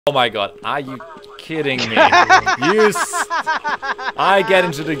Oh my god, are you kidding me? I get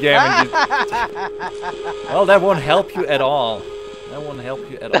into the game and you... Well, that won't help you at all. That won't help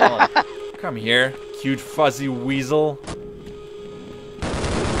you at all. Come here, cute fuzzy weasel.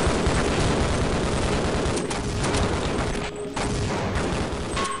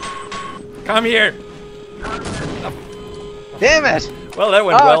 Come here! Damn it! Well, that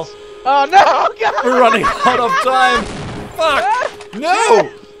went well. Oh no! God. We're running out of time! Fuck!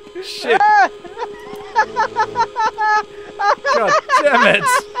 No! Shit! God damn it!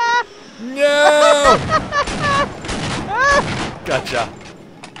 No! Gotcha.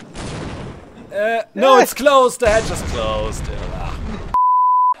 No, it's closed! The hatch is closed.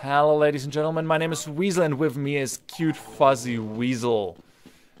 Hello, ladies and gentlemen. My name is Weasel, and with me is CuteFuzzyWeasel.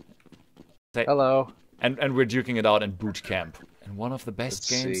 Hello. And we're duking it out in boot camp. In one of the best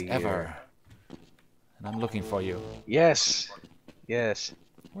games ever. And I'm looking for you. Yes. Yes.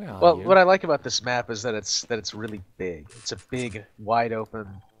 Where are Well, you? what I like about this map is that it's really big. It's a big, wide open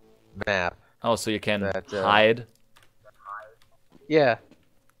map. Oh, so you can that, hide? Yeah.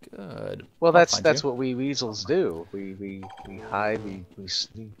 Good. Well, I'll that's find you. what we weasels do. We hide. We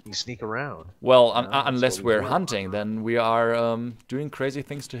sneak around. Well, that's unless what we we're do. hunting, then we are doing crazy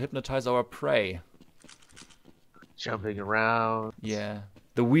things to hypnotize our prey. Jumping around. Yeah.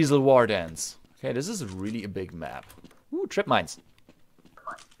 The Weasel War Dance. Okay, this is really a big map. Ooh, trip mines.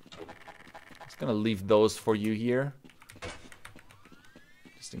 Just gonna leave those for you here.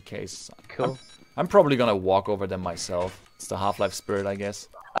 Just in case. Cool. I'm probably gonna walk over them myself. It's the Half-Life spirit, I guess.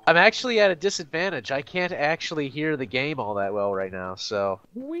 I'm actually at a disadvantage. I can't actually hear the game all that well right now, so...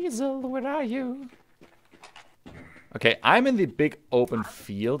 Weasel, where are you? Okay, I'm in the big open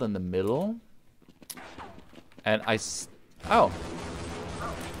field in the middle. And oh.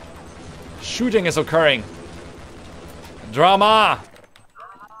 Shooting is occurring. Drama!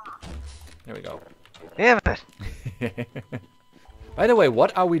 There we go. Damn it! By the way,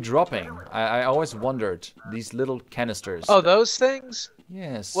 what are we dropping? I always wondered. These little canisters. Oh, those things?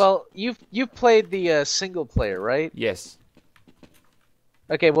 Yes. Well, you've played the single player, right? Yes.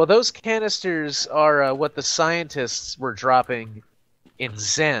 Okay, well those canisters are what the scientists were dropping in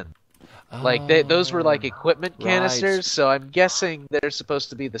Zen. Like those were like equipment canisters, right. so I'm guessing they're supposed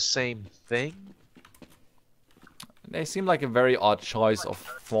to be the same thing. They seem like a very odd choice of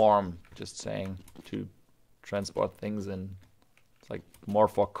form, just saying, to transport things in. It's like more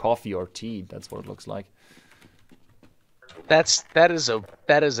for coffee or tea, that's what it looks like. That is a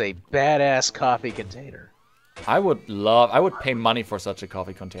badass coffee container. I would pay money for such a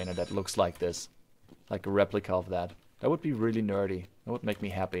coffee container that looks like this. Like a replica of that. That would be really nerdy. That would make me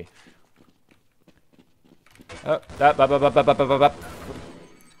happy. Oh,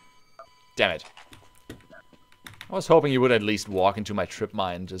 damn it. I was hoping you would at least walk into my trip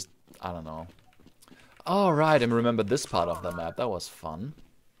mine, just, I don't know. All right, and remember this part of the map. That was fun.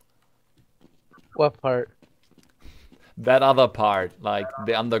 What part? That other part, like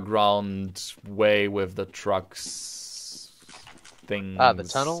the underground way with the trucks things. Ah, the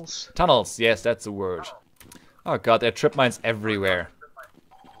tunnels? Tunnels, yes, that's the word. Oh god, there are trip mines everywhere.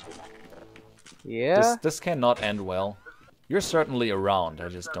 Yeah? This cannot end well. You're certainly around, I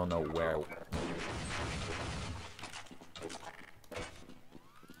just don't know where.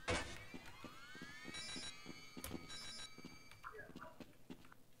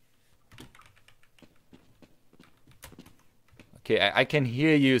 Okay, I can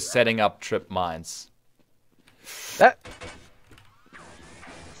hear you setting up trip mines. That...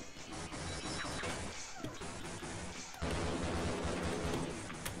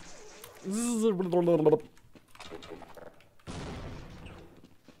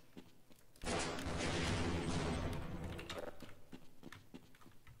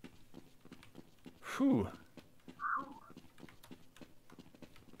 Whew.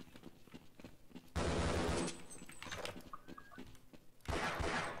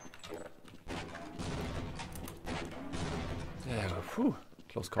 Yeah, whew.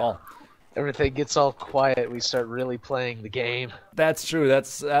 Close call. Everything gets all quiet, we start really playing the game. That's true.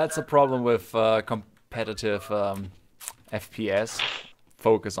 That's a problem with competitive FPS.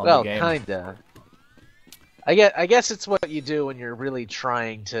 Focus on the game. Well, kinda. I guess it's what you do when you're really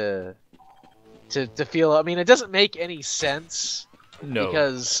trying to feel. I mean, it doesn't make any sense. No.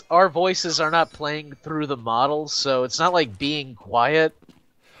 Because our voices are not playing through the models, so it's not like being quiet.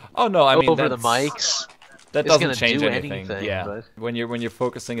 Oh no, I mean over the mics. That It's doesn't gonna change do anything. anything, Yeah. but- When you're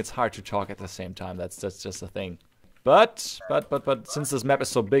focusing, it's hard to talk at the same time. That's just a thing. But since this map is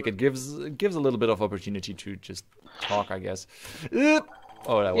so big, it gives a little bit of opportunity to just talk, I guess.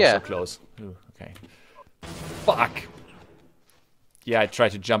 Oh, that was so close. Ooh, okay. Fuck. Yeah, I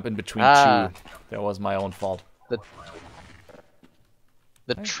tried to jump in between two. That was my own fault.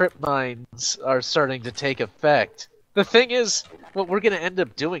 The trip mines are starting to take effect. The thing is, what we're going to end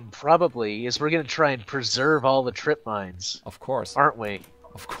up doing probably is we're going to try and preserve all the trip mines. Of course. Aren't we?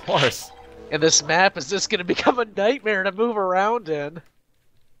 Of course. And this map is just going to become a nightmare to move around in.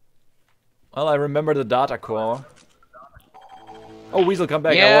 Well, I remember the data core. Oh, Weasel, come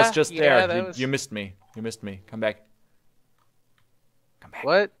back. Yeah, I was just there. Was... You missed me. You missed me. Come back. Come back.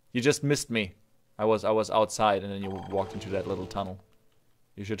 What? You just missed me. I was outside and then you walked into that little tunnel.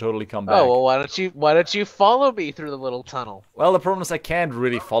 You should totally come back. Oh, well, why don't you follow me through the little tunnel? Well, the problem is I can't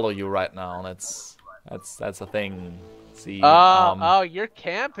really follow you right now. That's a thing. See. Oh, you're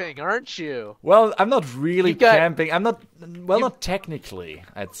camping, aren't you? Well, I'm not really camping. I'm not. Well, not technically.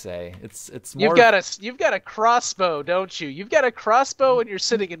 I'd say it's more. You've got a crossbow, don't you? You've got a crossbow, and you're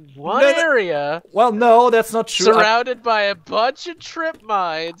sitting in one area. Well, no, that's not true. Surrounded by a bunch of trip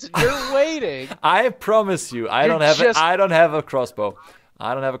mines, and you're waiting. I promise you, I don't have a crossbow.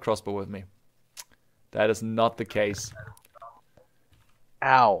 I don't have a crossbow with me. That is not the case.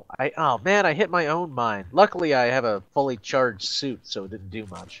 Ow. Oh man, I hit my own mine. Luckily I have a fully charged suit, so it didn't do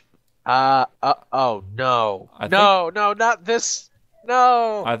much. Oh no. No, not this.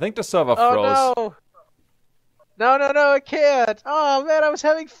 No. I think the server froze. Oh no, it can't. Oh man, I was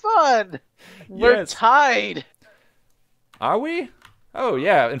having fun. We're tied. Are we? Oh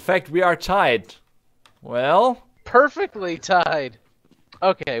yeah, in fact we are tied. Well, perfectly tied.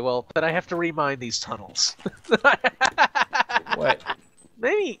 Okay, well, then I have to remine these tunnels. Wait.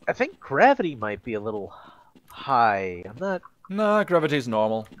 Maybe, I think gravity might be a little high. I'm not... No, gravity's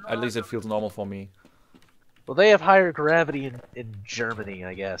normal. At least it feels normal for me. Well, they have higher gravity in Germany,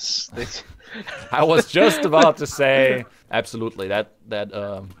 I guess. I was just about to say, absolutely, that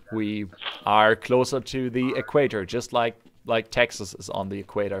we are closer to the equator, just like Texas is on the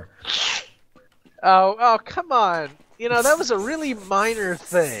equator. Oh, come on. You know, that was a really minor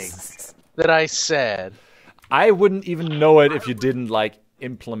thing that I said. I wouldn't even know it if you didn't, like,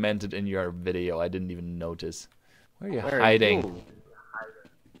 implement it in your video. I didn't even notice. Where are you hiding?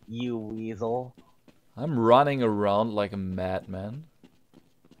 You weasel. I'm running around like a madman.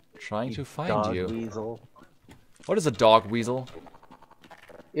 Trying to find you. Weasel. What is a dog weasel?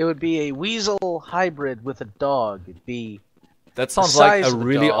 It would be a weasel hybrid with a dog. It'd be... That sounds like a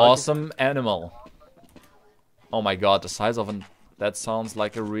really awesome animal. Oh my god, the size of an... That sounds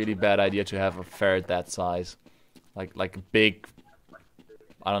like a really bad idea to have a ferret that size. Like a big,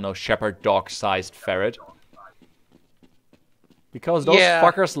 I don't know, shepherd dog-sized ferret. Because those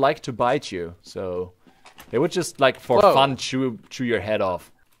fuckers like to bite you, so... They would just, like, for fun, chew your head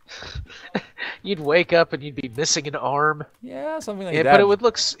off. You'd wake up and you'd be missing an arm. Yeah, something like that. But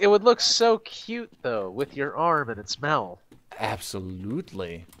it would look so cute, though, with your arm in its mouth.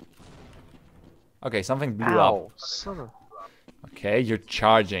 Absolutely. Okay, something blew up. Son of... Okay, you're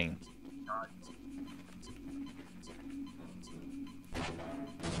charging.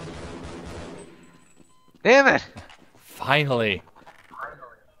 Damn it! Finally.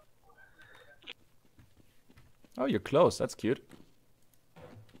 Oh, you're close. That's cute.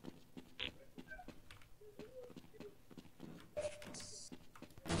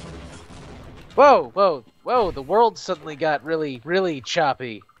 Whoa! The world suddenly got really, really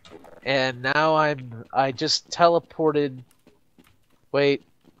choppy. And now I just teleported. Wait.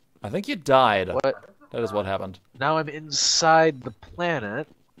 I think you died. What? That is what happened. Now I'm inside the planet.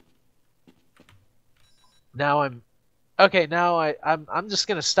 Now I'm... Okay, now I'm just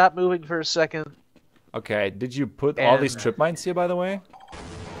gonna stop moving for a second. Okay, did you put all these trip mines here, by the way?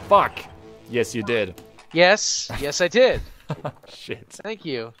 Fuck! Yes, you did. Yes, I did. Shit. Thank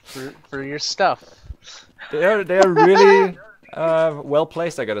you for your stuff. They're really well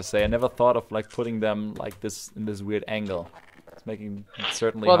placed, I gotta say. I never thought of like putting them like this in this weird angle. It's making it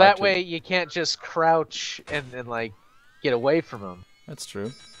certainly well, hard that way you can't just crouch and like get away from them. That's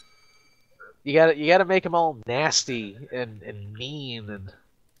true. You gotta make them all nasty and mean and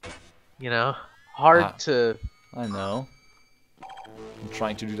hard to. I know. I'm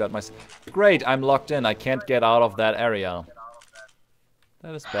trying to do that myself. Great, I'm locked in. I can't get out of that area.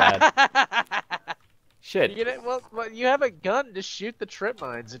 That is bad. Shit. Well, you have a gun to shoot the trip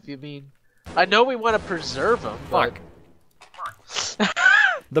mines if you mean. I know we want to preserve them. Fuck.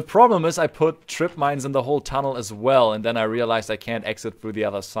 The problem is I put trip mines in the whole tunnel as well, and then I realized I can't exit through the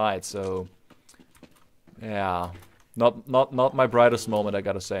other side. So, yeah, not my brightest moment. I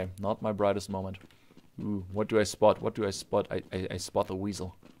gotta say, not my brightest moment. Ooh, what do I spot? What do I spot? I spot the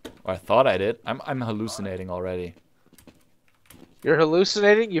weasel. Or I thought I did. I'm hallucinating already. You're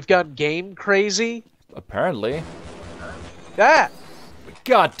hallucinating? You've gone game crazy? Apparently. Ah!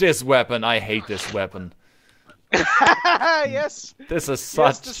 God, this weapon. I hate this weapon. Yes. This is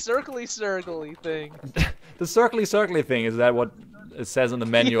such... Yes, the circly thing. The circly thing, is that what it says in the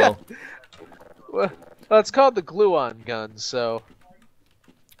manual? Yeah. Well, it's called the glue-on gun, so...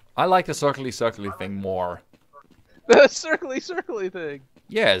 I like the circly thing more. The circly thing.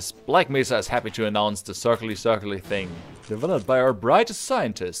 Yes, Black Mesa is happy to announce the circly thing, developed by our brightest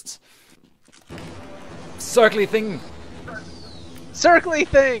scientists. Circly thing! Circly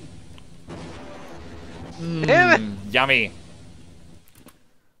thing! Damn it! Yummy!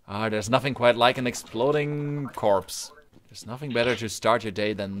 Ah, there's nothing quite like an exploding corpse. There's nothing better to start your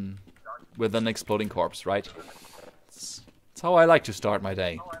day than with an exploding corpse, right? It's how I like to start my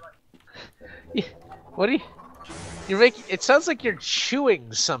day. What are you... You're making... It sounds like you're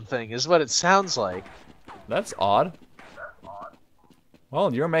chewing something, is what it sounds like. That's odd.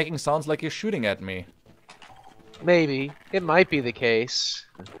 Well, you're making sounds like you're shooting at me. Maybe. It might be the case.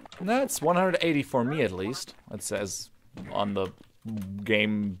 That's 180 for me, at least. It says on the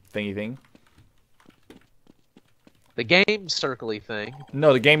game thingy thing. The game circly thing.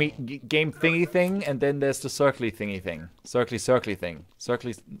 No, the game thingy thing, and then there's the circly thingy thing. Circly thing.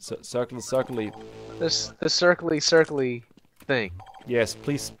 Circly. The circly thing. Yes,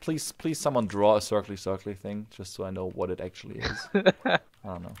 please, someone draw a circly thing, just so I know what it actually is. I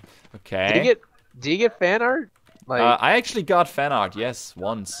don't know. Okay. Do you get fan art? Like, I actually got fan art, yes,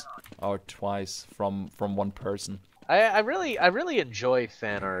 once or twice from one person. I really enjoy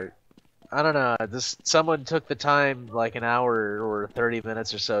fan art. I don't know. Someone took the time, like an hour or 30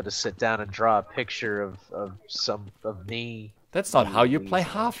 minutes or so, to sit down and draw a picture of me. That's not how you play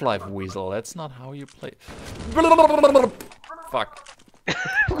Half-Life, Weasel. That's not how you play. Fuck.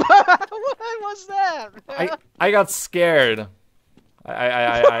 What was that? I got scared.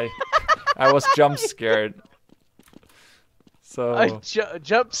 I was jump scared. So A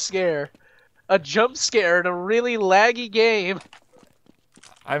jump scare in a really laggy game.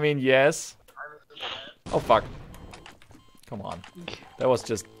 I mean, yes. Oh fuck. Come on. That was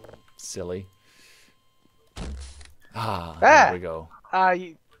just silly. There we go.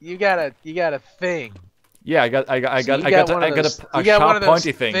 You got a thing. Yeah, I got a sharp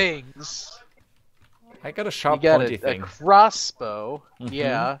pointy thing. Things. I got a sharp pointy thing. A crossbow.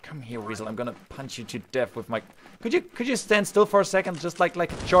 Yeah. Come here, Weasel. I'm gonna punch you to death with my. Could you stand still for a second, just like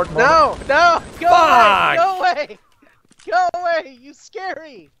a short moment? No, go away, go away, you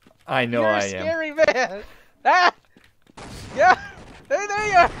scary. I know. You're I a am. scary man. Ah, yeah, there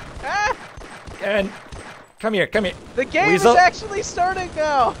you are. Ah. And come here. The game Weasel. is actually starting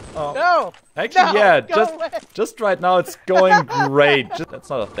now. Oh. No. Actually, no, yeah, just right now it's going great. That's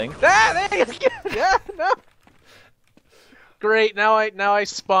not a thing. Ah, there you go. Yeah, no. Great. Now I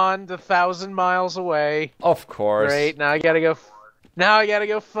spawned 1,000 miles away. Of course. Great. Now I gotta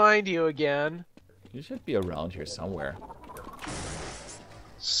go find you again. You should be around here somewhere.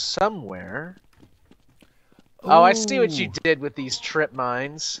 Somewhere. Ooh. Oh, I see what you did with these trip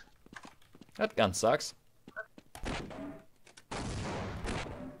mines. That gun sucks.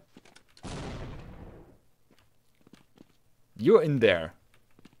 You're in there.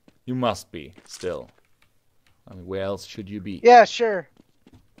 You must be, still. I mean, where else should you be? Yeah, sure.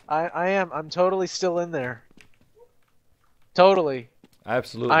 I am. I'm totally still in there. Totally.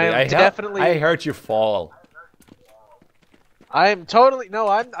 Absolutely. I am definitely. I heard you fall. I am totally. No,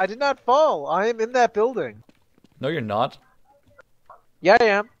 I did not fall. I am in that building. No, you're not. Yeah, I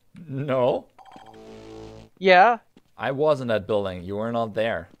am. No. Yeah. I was in that building. You were not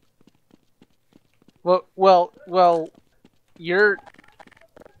there. Well, you're...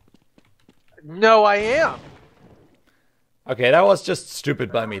 No, I am. Okay, that was just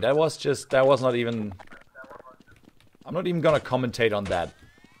stupid by me. That was not even... I'm not even gonna commentate on that.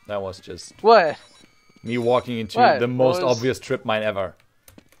 That was just... What? Me walking into What? the most obvious trip mine ever.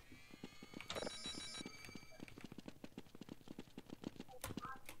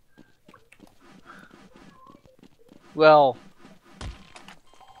 Well...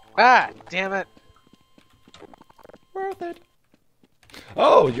 Ah, damn it. Worth it.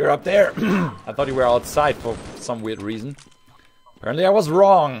 Oh, you're up there. I thought you were outside for some weird reason. Apparently I was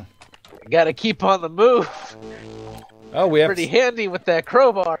wrong. Gotta keep on the move. Oh, we have... Pretty handy with that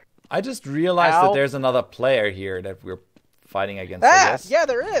crowbar. I just realized that there's another player here that we're fighting against. Ah, yeah,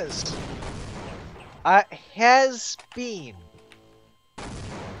 there is. Has been.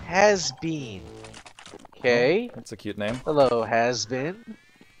 Has been. Okay. Oh, that's a cute name. Hello, has been.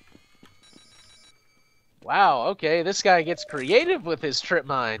 Wow, okay, this guy gets creative with his trip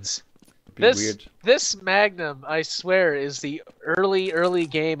mines. This Magnum, I swear, is the early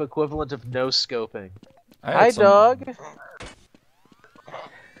game equivalent of no-scoping. Hi, dog.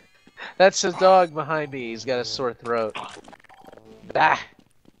 That's a dog behind me. He's got a sore throat. Ah.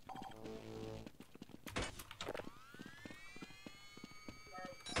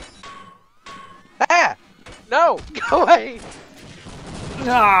 Ah! No! Go away!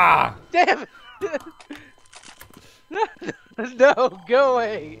 Ah! Damn it! No, go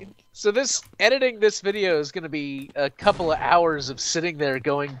away! So editing this video is gonna be a couple of hours of sitting there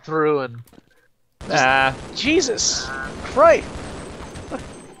going through and... Jesus Christ!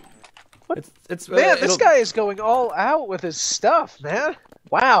 Man, this guy is going all out with his stuff, man.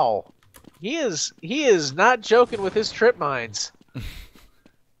 Wow. He is not joking with his trip mines.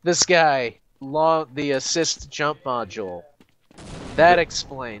 This guy. The assist jump module. That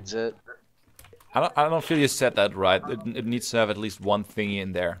explains it. I don't feel you said that right. It needs to have at least one thingy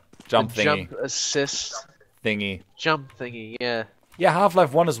in there. Jump thingy. Jump assist thingy. Jump thingy, yeah. Yeah,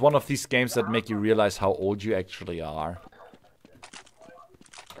 Half-Life 1 is one of these games that make you realize how old you actually are.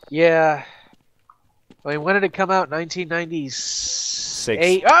 Yeah. I mean, when did it come out?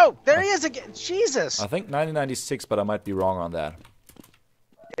 1996. Oh, there he is again. Jesus. I think 1996, but I might be wrong on that.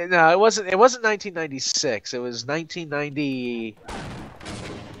 No, it wasn't 1996. It was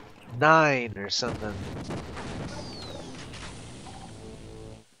 1999 or something.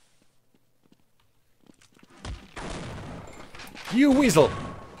 You Weasel.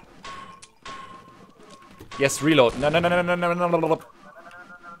 Yes, reload. No.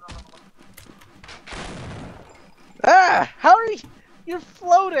 Ah! How are you? You're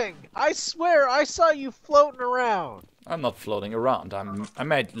floating! I swear, I saw you floating around. I'm not floating around. I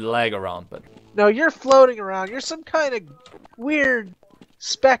might lag around, but... No, you're floating around. You're some kind of weird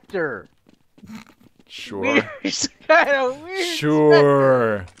specter. Sure. Some kind of weird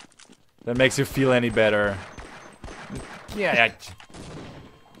Sure. specter. That makes you feel any better. Yeah.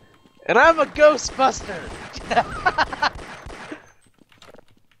 And I'm a Ghostbuster.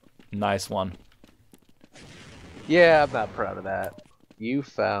 Nice one. Yeah, I'm not proud of that. You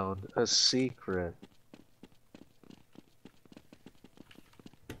found a secret.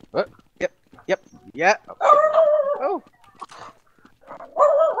 What? Yep, yeah. Oh.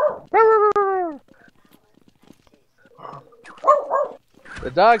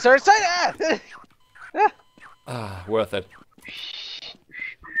 The dogs are excited! Worth it.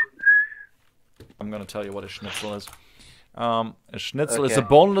 I'm gonna tell you what a schnitzel is. A schnitzel is a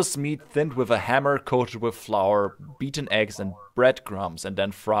boneless meat thinned with a hammer, coated with flour, beaten eggs, and breadcrumbs, and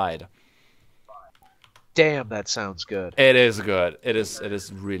then fried. Damn, that sounds good. It is good. It is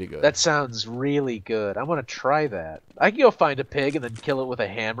really good. That sounds really good. I want to try that. I can go find a pig and then kill it with a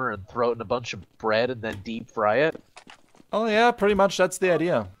hammer and throw it in a bunch of bread and then deep fry it. Oh yeah, pretty much that's the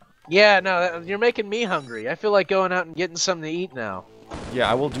idea. Yeah, no, you're making me hungry. I feel like going out and getting something to eat now.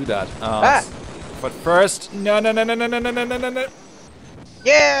 Yeah, I will do that. But first, no.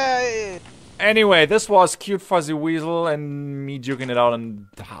 Yeah! Anyway, this was CuteFuzzyWeasel and me duking it out in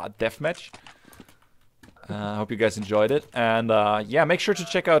Deathmatch. I hope you guys enjoyed it. And yeah, make sure to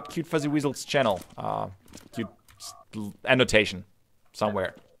check out CuteFuzzyWeasel's channel. Cute annotation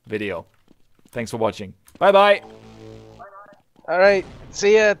somewhere. Video. Thanks for watching. Bye-bye. Alright,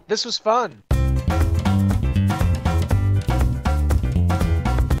 see ya. This was fun.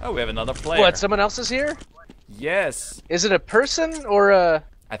 Oh, we have another player. What, someone else is here? Yes. Is it a person or a...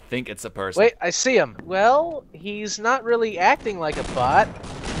 I think it's a person. Wait, I see him. Well, he's not really acting like a bot.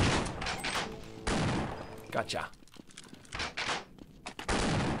 Gotcha.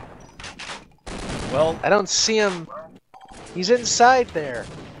 Well, I don't see him. He's inside there.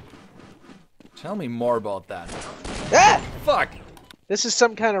 Tell me more about that. Ah! Fuck! This is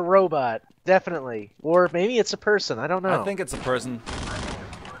some kind of robot. Definitely. Or maybe it's a person. I don't know. I think it's a person.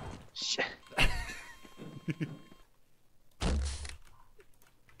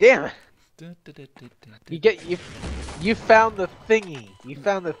 Damn it. You found the thingy. You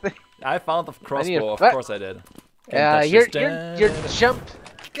found the thing. I found the crossbow, of course I did. You're jumped.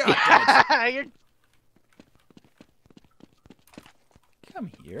 God damn it. You're...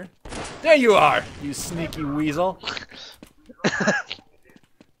 Come here. There you are, you sneaky weasel.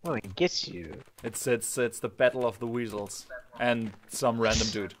 Oh, he gets you. It's the battle of the weasels and some random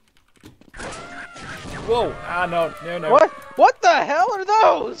dude. Whoa! Ah, no. What the hell are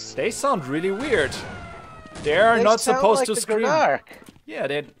those? They sound really weird. They not supposed like to the scream. Grenarch. Yeah,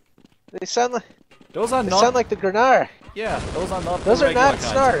 they sound like. Those are they not. sound like the Grenarch. Yeah, those are not. Those the are not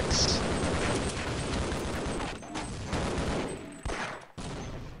kinds. snarks.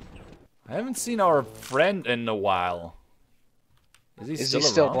 I haven't seen our friend in a while. Is he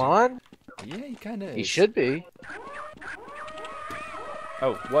still blonde? Yeah, he kind of is. He should be.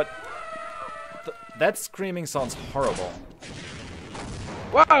 Oh, what? That screaming sounds horrible.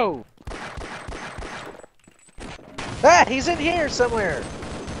 Whoa! Ah, he's in here somewhere.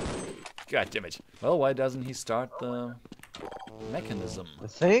 God damn it. Well, why doesn't he start the mechanism? The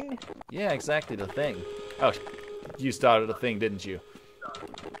thing? Yeah, exactly, the thing. Oh, you started the thing, didn't you?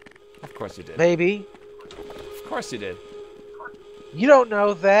 Of course you did. Maybe. Of course you did. You don't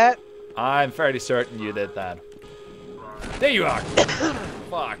know that. I'm fairly certain you did that. There you are!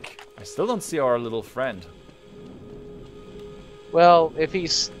 Fuck. I still don't see our little friend. Well, if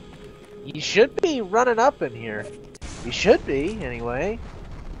he's... He should be running up in here. He should be, anyway.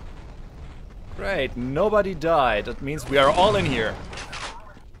 Great, nobody died. That means we are all in here.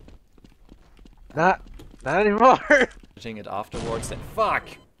 Not anymore. Watching it afterwards, then fuck!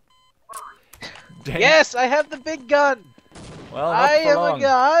 Dang. Yes, I have the big gun. Well, I not for am long. a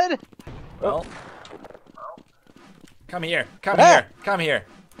god. Well, come here, come Ah! here, come here.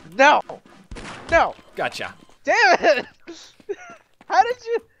 No. No. Gotcha. Damn it. How did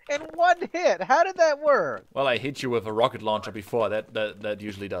you... In one hit, how did that work? Well, I hit you with a rocket launcher before. That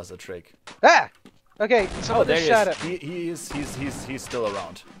usually does the trick. Ah! Okay, Oh, someone there just he shot is. it. He's still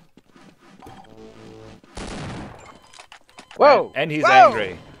around. Whoa! And he's Whoa!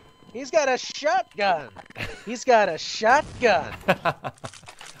 angry. He's got a shotgun. He's got a shotgun.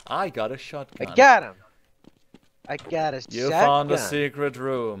 I got a shotgun. I got him. I got a You shotgun. found a secret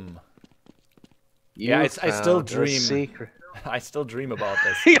room. You Yeah, I still found a dream. secret. I still dream about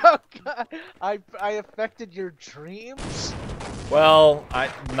this. Oh, God. I affected your dreams? Well,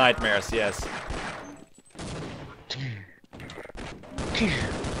 nightmares, yes.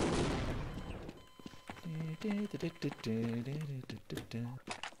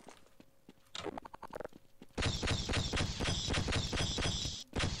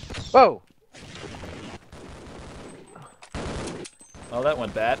 Whoa! Well, that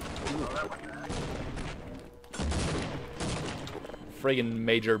went bad. Friggin'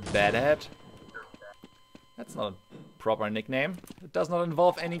 Major Badhead. That's not a proper nickname. It does not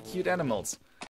involve any cute animals.